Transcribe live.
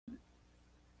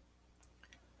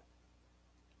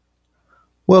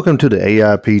Welcome to the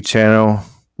AIP channel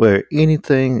where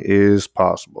anything is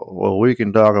possible. Well, we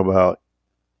can talk about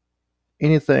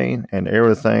anything and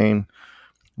everything,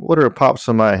 whatever pops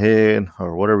in my head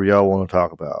or whatever y'all want to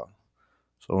talk about.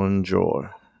 So enjoy.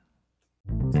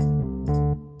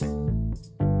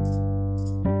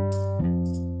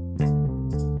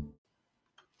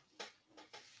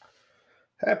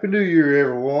 Happy New Year,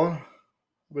 everyone.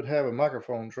 I've been having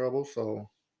microphone trouble, so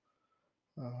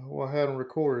I haven't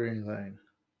recorded anything.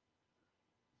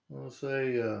 I'll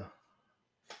say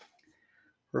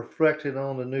reflecting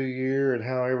on the new year and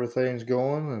how everything's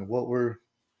going and what we're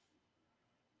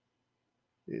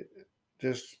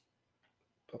just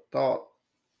a thought,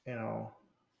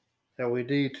 that we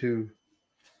need to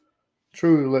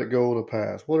truly let go of the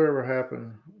past. Whatever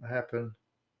happened.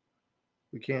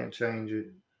 We can't change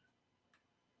it.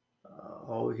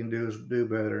 All we can do is do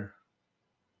better.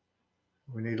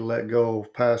 We need to let go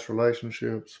of past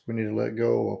relationships. We need to let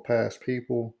go of past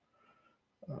people.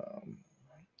 Um,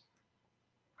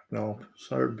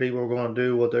 certain people are going to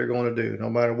do what they're going to do. No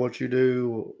matter what you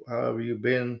do, however you've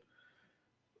been,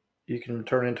 you can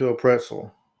turn into a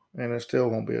pretzel, and it still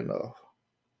won't be enough.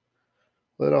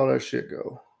 Let all that shit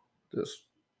go. Just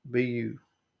be you.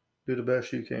 Do the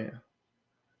best you can.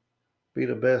 Be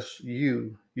the best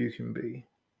you can be.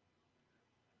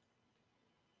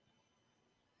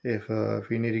 If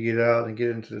you need to get out and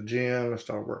get into the gym and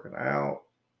start working out,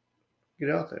 get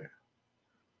out there.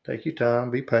 Take your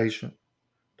time. Be patient.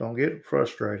 Don't get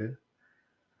frustrated.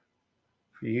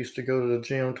 If you used to go to the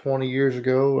gym 20 years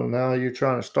ago and now you're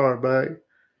trying to start back,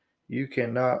 you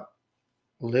cannot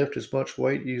lift as much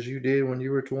weight as you did when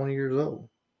you were 20 years old.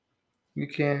 You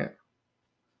can't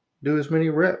do as many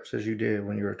reps as you did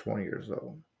when you were 20 years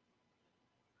old.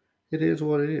 It is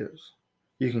what it is.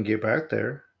 You can get back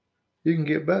there. You can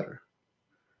get better.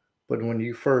 But when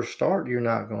you first start, you're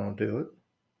not going to do it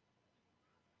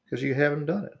because you haven't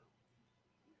done it.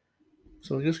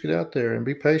 So just get out there and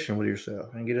be patient with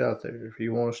yourself and get out there. If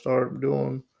you want to start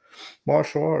doing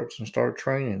martial arts and start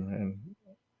training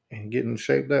and get in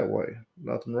shape that way,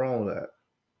 nothing wrong with that.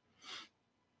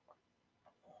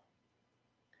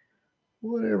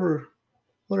 Whatever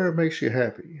makes you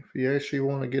happy. If you actually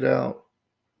want to get out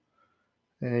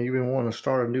and you've been wanting to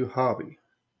start a new hobby,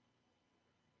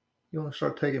 you want to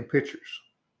start taking pictures.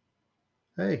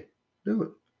 Hey, do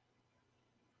it.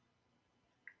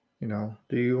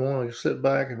 Do you want to sit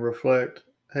back and reflect,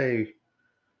 hey,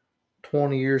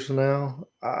 20 years from now,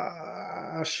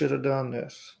 I should have done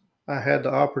this. I had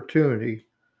the opportunity,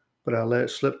 but I let it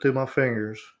slip through my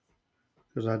fingers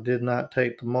because I did not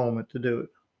take the moment to do it.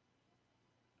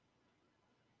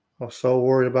 I was so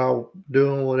worried about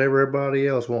doing what everybody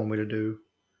else wanted me to do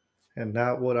and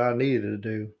not what I needed to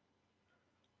do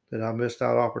that I missed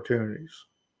out opportunities.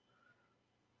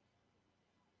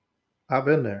 I've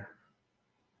been there.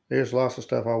 There's lots of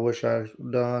stuff I wish I'd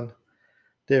done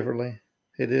differently.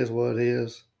 It is what it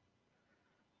is.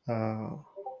 All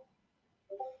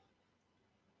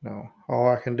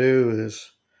I can do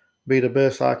is be the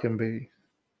best I can be.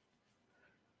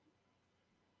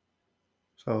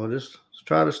 So just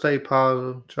try to stay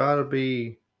positive. Try to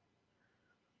be,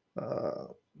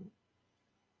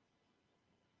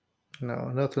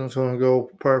 nothing's going to go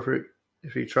perfect.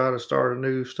 If you try to start a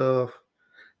new stuff,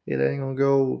 it ain't going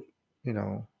to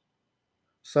go,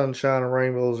 sunshine and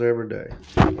rainbows every day.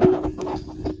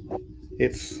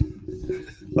 It's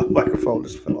my microphone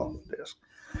just fell off the desk.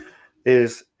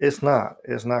 It's not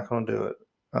going to do it.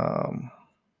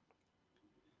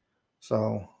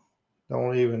 So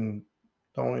don't even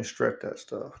stretch that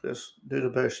stuff. Just do the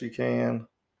best you can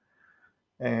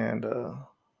and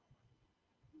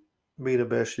be the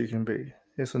best you can be.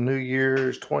 It's a new year.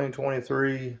 It's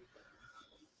 2023.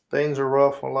 Things are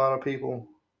rough for a lot of people,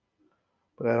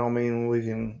 but I don't mean we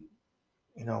can,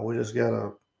 we just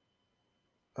gotta.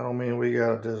 I don't mean we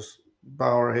gotta just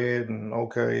bow our head and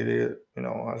okay, it is.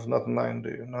 There's nothing I can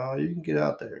do. No, you can get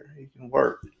out there. You can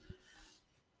work.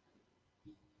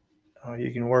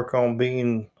 You can work on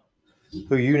being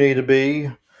who you need to be,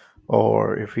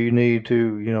 or if you need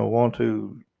to, want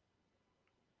to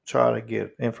try to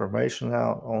get information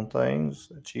out on things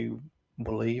that you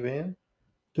believe in,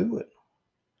 do it.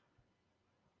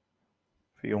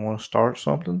 If you want to start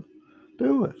something,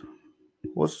 do it.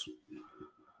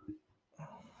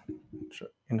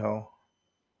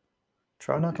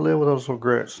 Try not to live with those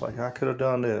regrets. Like, I could have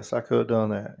done this, I could have done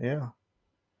that. Yeah,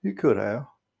 you could have.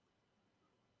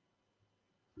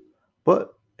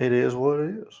 But it is what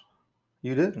it is.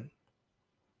 You didn't.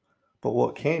 But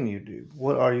what can you do?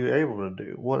 What are you able to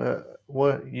do?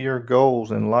 What your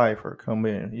goals in life are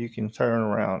coming in? You can turn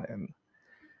around and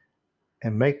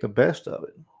and make the best of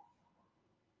it.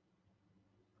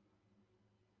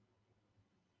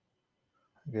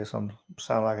 I guess I'm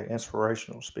sound like an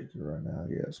inspirational speaker right now, I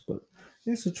guess, but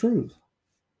it's the truth.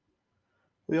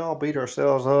 We all beat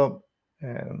ourselves up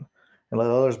and let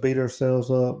others beat ourselves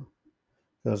up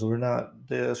because we're not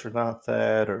this or not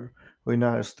that, or we're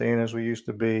not as thin as we used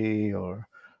to be, or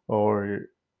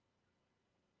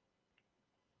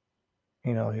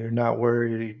you're not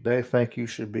where they think you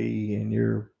should be in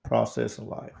your process of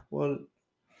life. Well,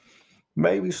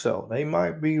 maybe so. They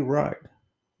might be right,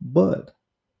 but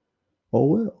oh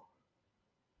well.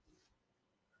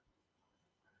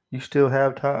 You still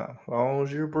have time. As long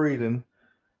as you're breathing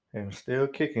and still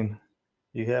kicking,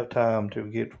 you have time to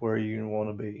get where you want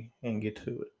to be and get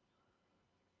to it.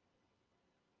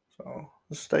 So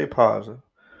just stay positive.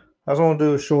 I was going to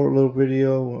do a short little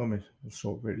video. I mean, a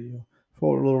short video,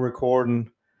 short little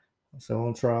recording. So I'm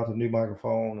going to try out the new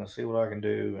microphone and see what I can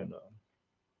do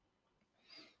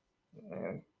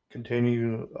and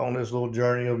continue on this little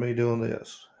journey of me doing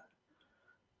this.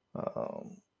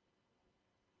 Um,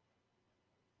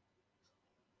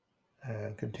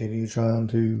 and continue trying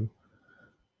to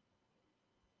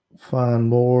find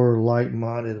more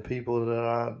like-minded people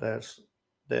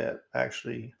that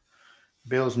actually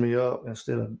builds me up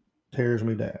instead of tears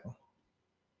me down.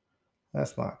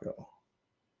 That's my goal.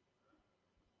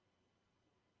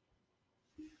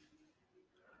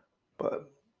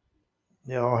 But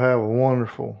y'all have a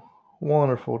wonderful,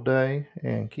 wonderful day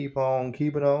and keep on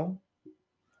keeping on.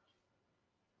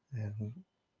 And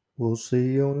we'll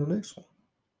see you on the next one.